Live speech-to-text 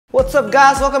What's up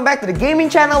guys, welcome back to the gaming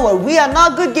channel where we are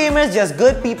not good gamers, just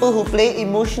good people who play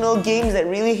emotional games that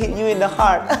really hit you in the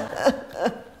heart.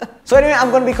 So anyway,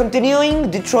 I'm going to be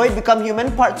continuing Detroit Become Human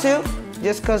Part 2.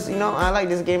 Just cause, you know, I like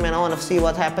this game and I want to see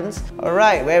what happens.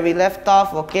 Alright, where we left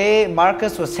off, okay,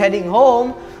 Marcus was heading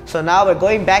home. So now we're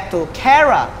going back to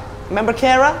Kara. Remember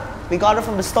Kara? We got her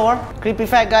from the store. Creepy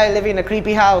fat guy living in a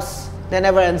creepy house. That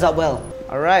never ends up well.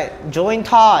 Alright, join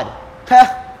Todd.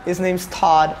 His name's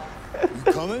Todd.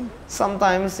 You coming?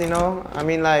 Sometimes, you know, I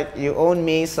mean like, you own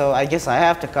me, so I guess I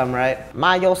have to come, right? Am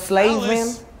I your slave,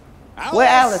 man? Where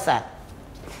Alice at?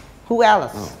 Who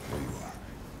Alice? Oh, there you are.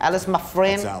 Alice, my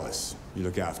friend. That's Alice. You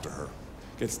look after her.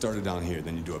 Get started down here,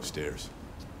 then you do upstairs.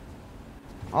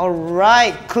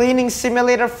 Alright, Cleaning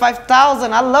Simulator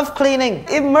 5000. I love cleaning.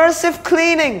 Immersive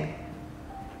cleaning.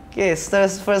 Okay,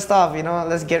 first off, you know,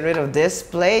 let's get rid of this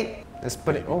plate. Let's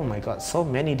put it, oh my god, so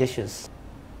many dishes.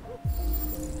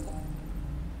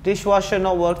 Dishwasher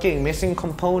not working, missing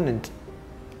component.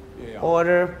 Yeah.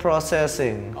 Order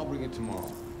processing. I'll bring it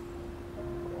tomorrow.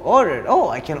 Ordered. Oh,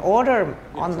 I can order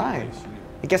online.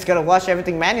 I guess gotta wash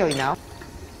everything manually now.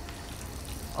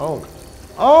 Oh.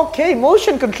 Okay,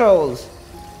 motion controls.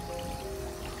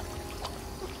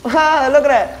 Look at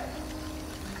that.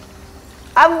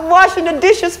 I'm washing the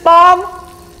dishes, Mom.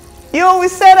 You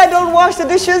always said I don't wash the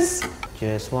dishes.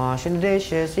 Just washing the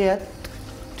dishes, yeah.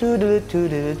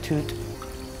 Toot.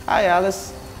 Hi,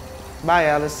 Alice. Bye,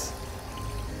 Alice.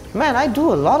 Man, I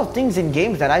do a lot of things in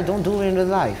games that I don't do in real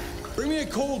life. Bring me a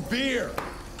cold beer.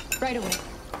 Right away.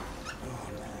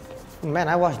 Man,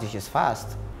 I wash dishes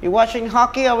fast. You watching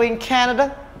hockey? Are we in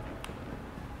Canada?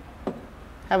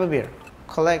 Have a beer.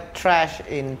 Collect trash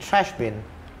in trash bin.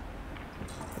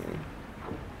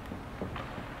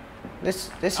 This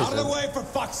is out of the way, for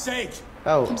fuck's sake!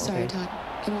 Oh, I'm sorry, okay. Todd.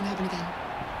 It won't happen again.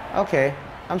 Okay,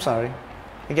 I'm sorry.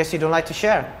 I guess you don't like to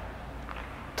share.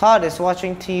 Todd is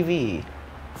watching TV.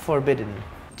 Forbidden.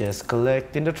 Just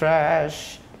collecting the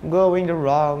trash. Going the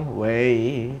wrong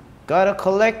way. Gotta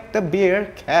collect the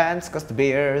beer cans, cause the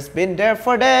beer's been there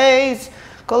for days.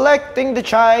 Collecting the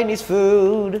Chinese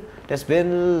food that's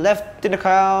been left in the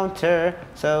counter.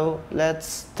 So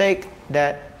let's take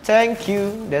that. Thank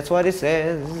you, that's what it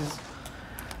says.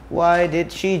 Why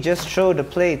did she just throw the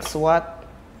plates? What?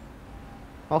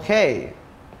 Okay.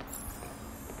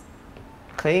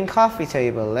 Clean coffee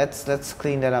table. Let's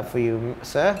clean that up for you,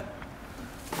 sir.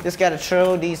 Just gotta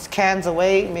throw these cans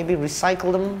away, maybe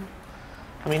recycle them.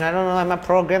 I mean, I don't know, am I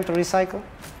programmed to recycle?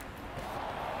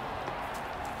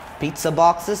 Pizza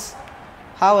boxes.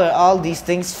 How are all these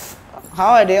things?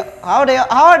 How are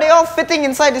they all fitting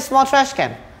inside this small trash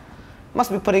can?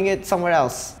 Must be putting it somewhere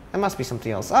else. There must be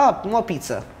something else. Oh, more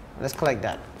pizza. Let's collect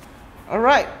that. All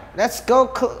right, let's go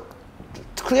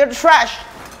clear the trash.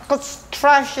 Cause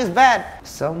trash is bad.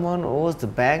 Someone owes the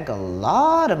bank a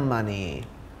lot of money.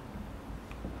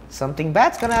 Something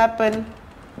bad's gonna happen.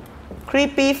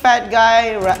 Creepy fat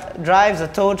guy drives a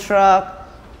tow truck,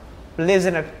 lives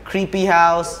in a creepy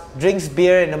house, drinks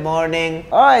beer in the morning.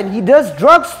 Alright, he does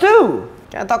drugs too.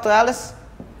 Can I talk to Alice?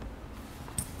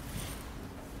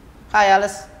 Hi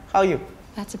Alice, how are you?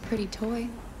 That's a pretty toy.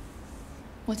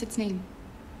 What's its name?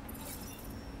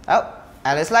 Oh,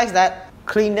 Alice likes that.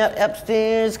 Clean up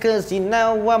upstairs, cause you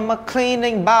know I'm a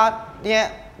cleaning bot.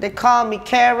 Yeah, they call me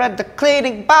Kara, the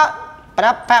cleaning bot.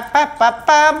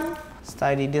 Let's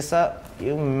tidy this up,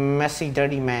 you messy,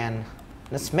 dirty man.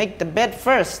 Let's make the bed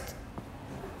first.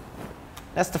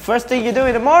 That's the first thing you do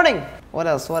in the morning. What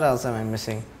else am I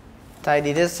missing?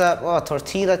 Tidy this up. Oh,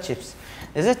 tortilla chips.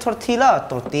 Is it tortilla or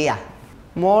tortilla?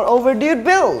 More overdue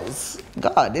bills.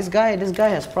 God, this guy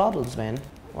has problems, man.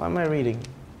 Why am I reading?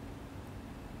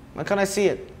 Why can't I see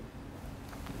it?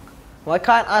 Why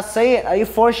can't I see it? Are you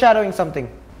foreshadowing something?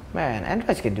 Man,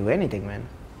 androids can do anything, man.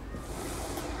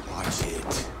 Watch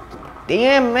it.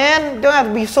 Damn, man, don't have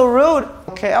to be so rude.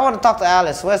 Okay, I want to talk to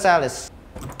Alice. Where's Alice?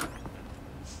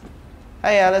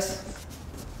 Hey, Alice.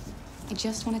 I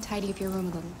just want to tidy up your room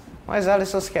a little. Why is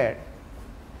Alice so scared?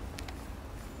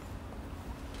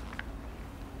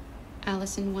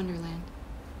 Alice in Wonderland.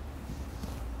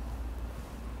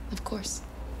 Of course.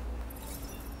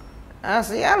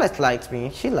 See, Alice likes me.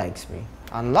 She likes me.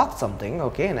 Unlock something.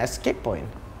 Okay, an escape point.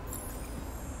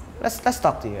 Let's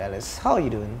talk to you, Alice. How are you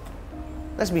doing?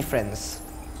 Let's be friends.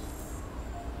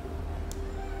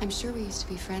 I'm sure we used to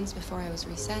be friends before I was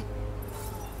reset.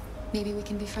 Maybe we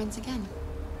can be friends again.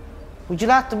 Would you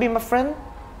like to be my friend?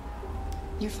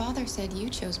 Your father said you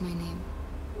chose my name.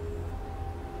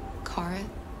 Kara.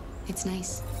 It's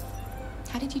nice.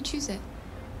 How did you choose it?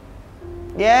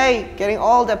 Yay, getting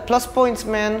all the plus points,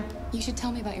 man. You should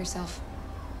tell me about yourself.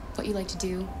 What you like to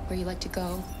do, where you like to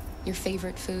go, your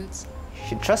favorite foods. You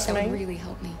should trust That me. would really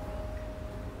help me.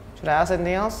 Should I ask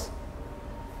anything else?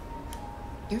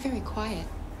 You're very quiet.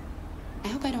 I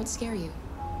hope I don't scare you.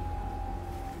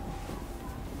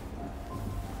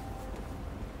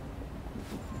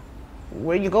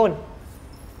 Where you going?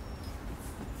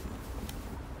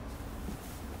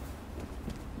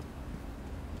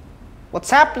 What's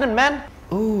happening, man?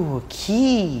 Ooh,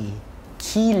 key.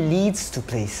 Key leads to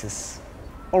places.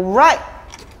 Alright.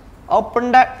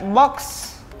 Open that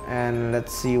box. And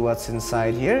let's see what's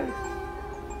inside here.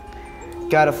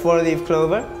 Got a 4-leaf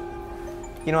clover.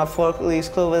 You know what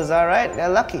 4-leaf clovers are, right? They're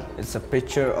lucky. It's a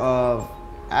picture of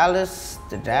Alice,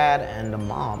 the dad, and the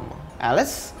mom.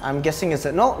 Alice? I'm guessing it's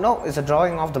a... No, it's a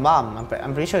drawing of the mom.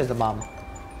 I'm pretty sure it's the mom.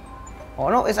 Oh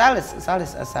no, it's Alice. It's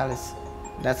Alice. It's Alice.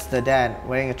 That's the dad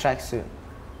wearing a tracksuit.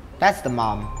 That's the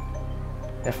mom.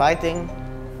 They're fighting.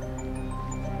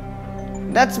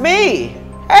 That's me!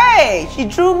 Hey! She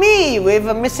drew me with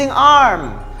a missing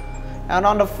arm. And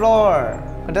on the floor.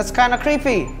 But that's kind of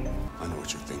creepy. I know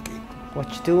what you're thinking.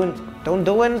 What you doing? Don't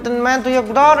do anything, man, to your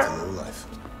daughter. Low life.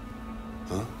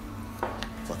 Huh?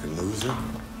 Fucking loser.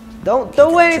 Don't do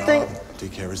Get a anything. job,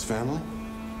 take care of his family.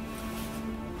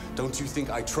 Don't you think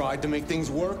I tried to make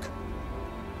things work?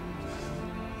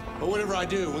 But whatever I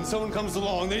do, when someone comes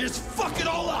along, they just fuck it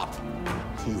all up.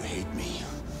 You hate me.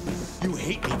 You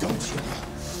hate me, don't you?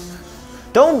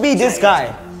 Don't be this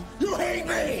guy. You hate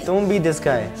me! Don't be this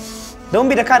guy. Don't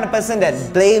be the kind of person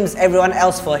that blames everyone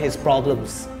else for his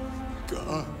problems.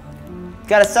 God. You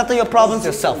gotta settle your problems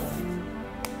yourself.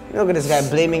 Look at this guy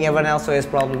blaming everyone else for his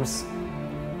problems.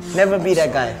 Never be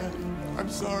that guy. I'm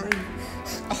sorry.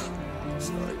 I'm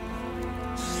sorry.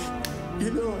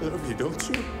 You know I love you, don't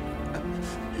you?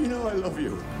 You know I love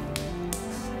you.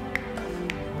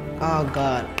 Oh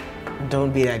God.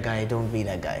 Don't be that guy. Don't be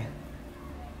that guy.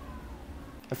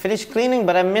 I finished cleaning,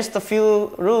 but I missed a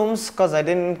few rooms because I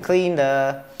didn't clean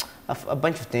a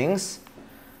bunch of things.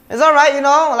 It's alright, you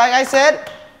know, like I said,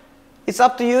 it's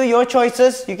up to you, your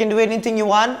choices. You can do anything you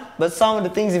want, but some of the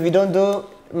things, if you don't do,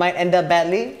 might end up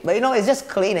badly. But you know, it's just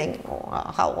cleaning.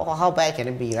 How bad can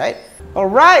it be, right?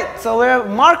 Alright, so we're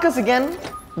Marcus again.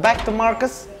 Back to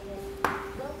Marcus.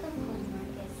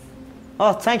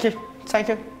 Oh, thank you. Thank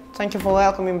you. Thank you for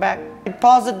welcoming back.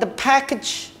 Deposit the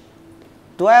package.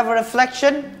 Do I have a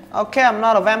reflection? Okay, I'm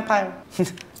not a vampire.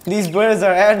 These birds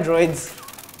are androids.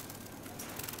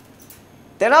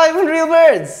 They're not even real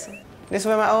birds. This is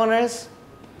where my owner is.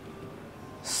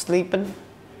 Sleeping.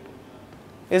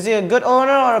 Is he a good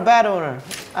owner or a bad owner?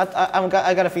 I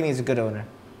got a feeling he's a good owner.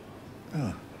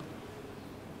 Oh.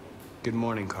 Good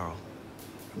morning, Carl.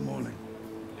 Good morning.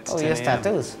 It's Oh, he 10 has a.m.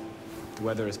 tattoos. The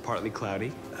weather is partly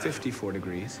cloudy, 54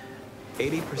 degrees,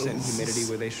 80% humidity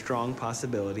with a strong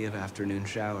possibility of afternoon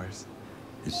showers.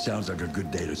 It sounds like a good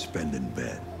day to spend in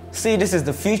bed. See, this is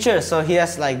the future, so he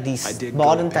has like I these did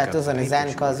modern go pick up tattoos on his papers hand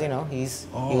you because, wrote. you know, he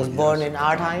Oh, was born yes. in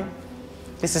our time.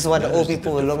 This is what the That old is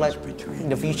people will look like difference between in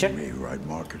the you future. and me, right,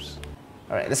 Marcus?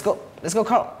 All right, let's go. Let's go,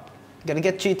 Carl. Gotta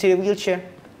get you to the wheelchair.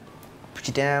 Put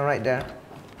you down right there.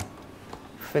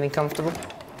 Feeling comfortable?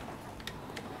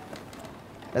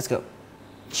 Let's go.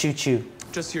 Choo choo.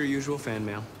 Just your usual fan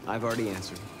mail. I've already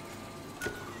answered.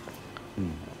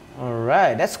 All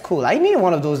right, that's cool. I need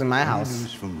one of those in my Any house.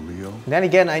 news from Rio? Then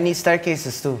again, I need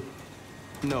staircases too.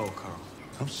 No, Carl.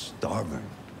 I'm starving.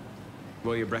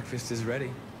 Well, your breakfast is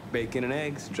ready. Bacon and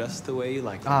eggs, just the way you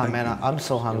like them. Ah man, I'm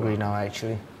so hungry now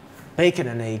actually. Bacon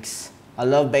and eggs. I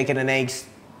love bacon and eggs.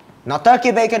 Not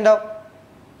turkey bacon though.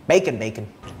 Bacon, bacon.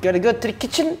 Gotta go to the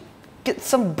kitchen, get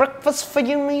some breakfast for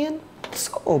you, man.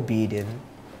 So obedient.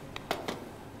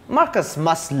 Marcus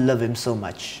must love him so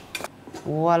much.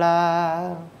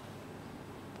 Voila.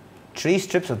 3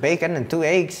 strips of bacon and 2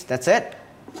 eggs. That's it.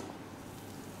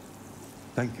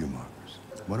 Thank you, Marcus.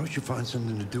 Why don't you find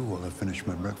something to do while I finish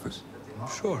my breakfast?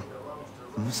 Sure.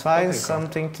 Let's find Okay, Carl.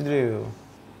 something to do.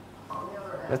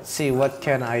 Let's see, what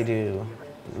can I do?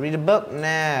 Read a book?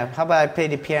 Nah. How about I play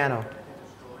the piano?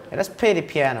 Yeah, let's play the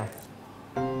piano.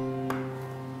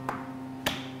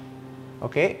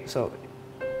 Okay, so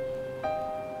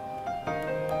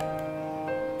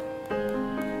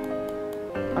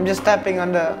I'm just tapping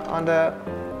on the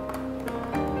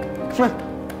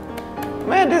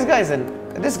man, this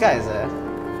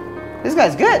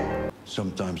guy's good.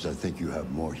 Sometimes I think you have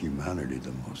more humanity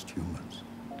than most humans.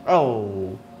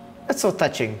 Oh, that's so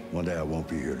touching. One day I won't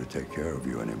be here to take care of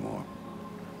you anymore.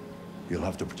 You'll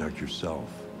have to protect yourself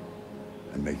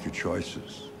and make your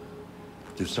choices.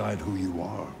 Decide who you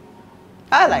are.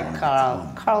 I like Carl.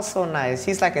 Carl's so nice.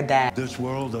 He's like a dad. This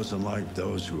world doesn't like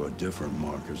those who are different,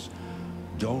 Marcus.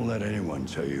 Don't let anyone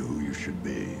tell you who you should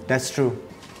be. That's true.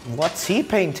 What's he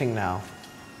painting now?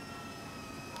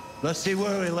 Let's see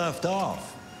where we left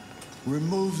off.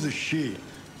 Remove the sheet.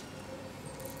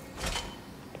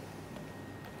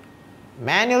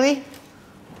 Manually?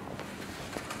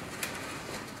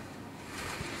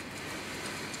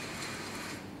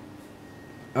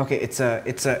 Okay, it's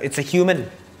a human.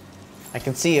 I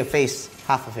can see a face,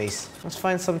 half a face. Let's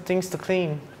find some things to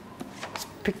clean. Let's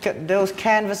pick up those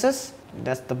canvases.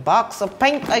 That's the box of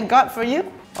paint I got for you.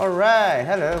 All right,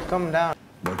 hello, come down.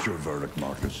 What's your verdict,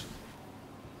 Marcus?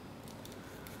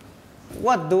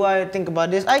 What do I think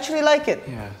about this? I actually like it.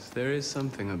 Yes, there is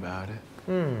something about it.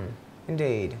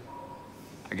 Indeed.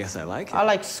 I guess I like it. I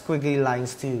like squiggly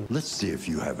lines too. Let's see if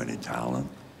you have any talent.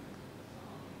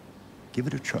 Give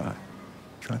it a try.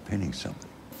 Try painting something.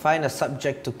 Find a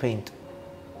subject to paint.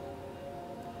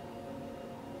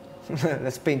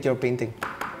 Let's paint your painting.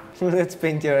 Let's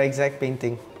paint your exact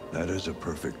painting. That is a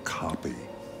perfect copy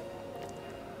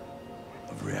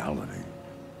of reality.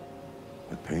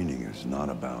 But painting is not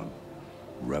about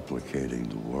replicating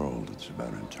the world. It's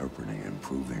about interpreting,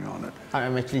 improving on it.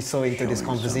 I'm actually so into this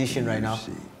Showing conversation right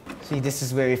something now. you See, this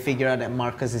is where we figure out that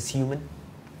Marcus is human.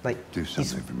 Like, Do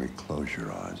he's, something for me. Close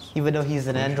your eyes. even though he's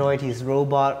an android, he's a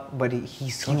robot, but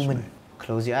he's Trust human. me.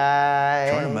 Close your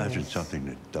eyes. Try to imagine something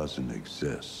that doesn't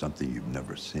exist, something you've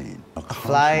never seen. Now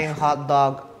Flying concentrate hot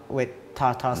dog with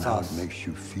tartar on how sauce. it makes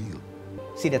you feel.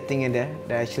 See that thing in there?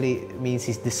 That actually means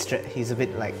he's distressed. He's a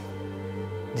bit like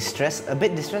distressed, a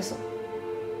bit distressed.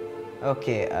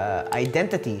 Okay,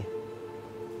 identity.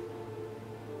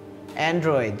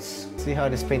 Androids. See how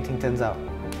this painting turns out.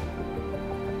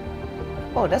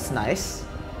 Oh, that's nice.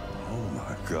 Oh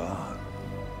my God.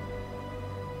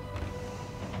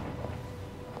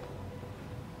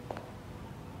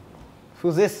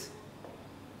 Who's this?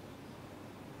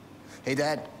 Hey,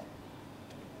 Dad.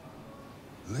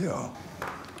 Leo.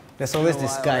 There's always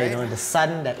this guy, you know, the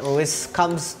son that always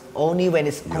comes only when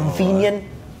it's convenient.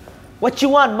 What you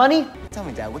want, money? Tell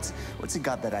me, Dad, what's he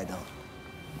got that I don't?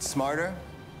 Smarter?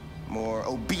 More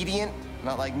obedient?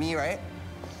 Not like me, right?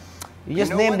 You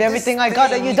just know named what? everything This I got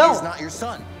that you thing don't. is not your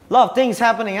son. Lot of things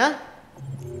happening, huh?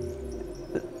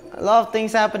 A lot of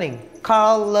things happening.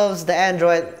 Carl loves the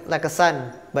android like a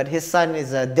son, but his son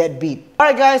is a deadbeat.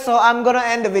 Alright guys, so I'm gonna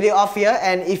end the video off here,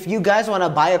 and if you guys wanna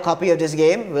buy a copy of this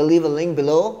game, we'll leave a link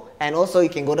below. And also you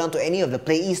can go down to any of the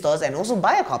PlayE stores and also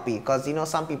buy a copy, because you know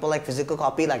some people like physical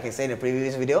copy, like I said in the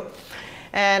previous video.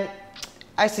 And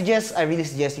I really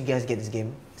suggest you guys get this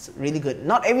game. It's really good.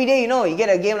 Not every day, you know, you get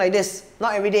a game like this.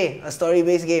 Not every day, a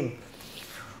story-based game.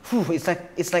 Whew,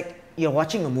 it's like you're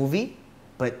watching a movie,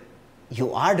 but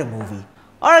you are the movie.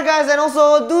 Alright guys, and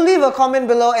also do leave a comment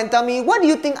below and tell me what do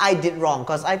you think I did wrong,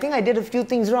 because I think I did a few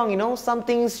things wrong, you know. Some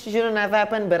things shouldn't have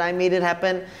happened, but I made it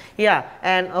happen. Yeah,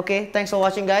 and okay, thanks for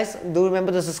watching guys. Do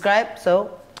remember to subscribe.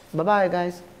 So, bye-bye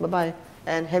guys. Bye-bye.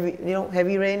 And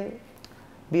Heavy Rain,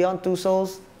 Beyond Two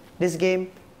Souls, this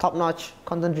game, top notch,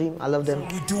 Content Dream, I love them.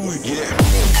 We doing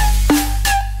it.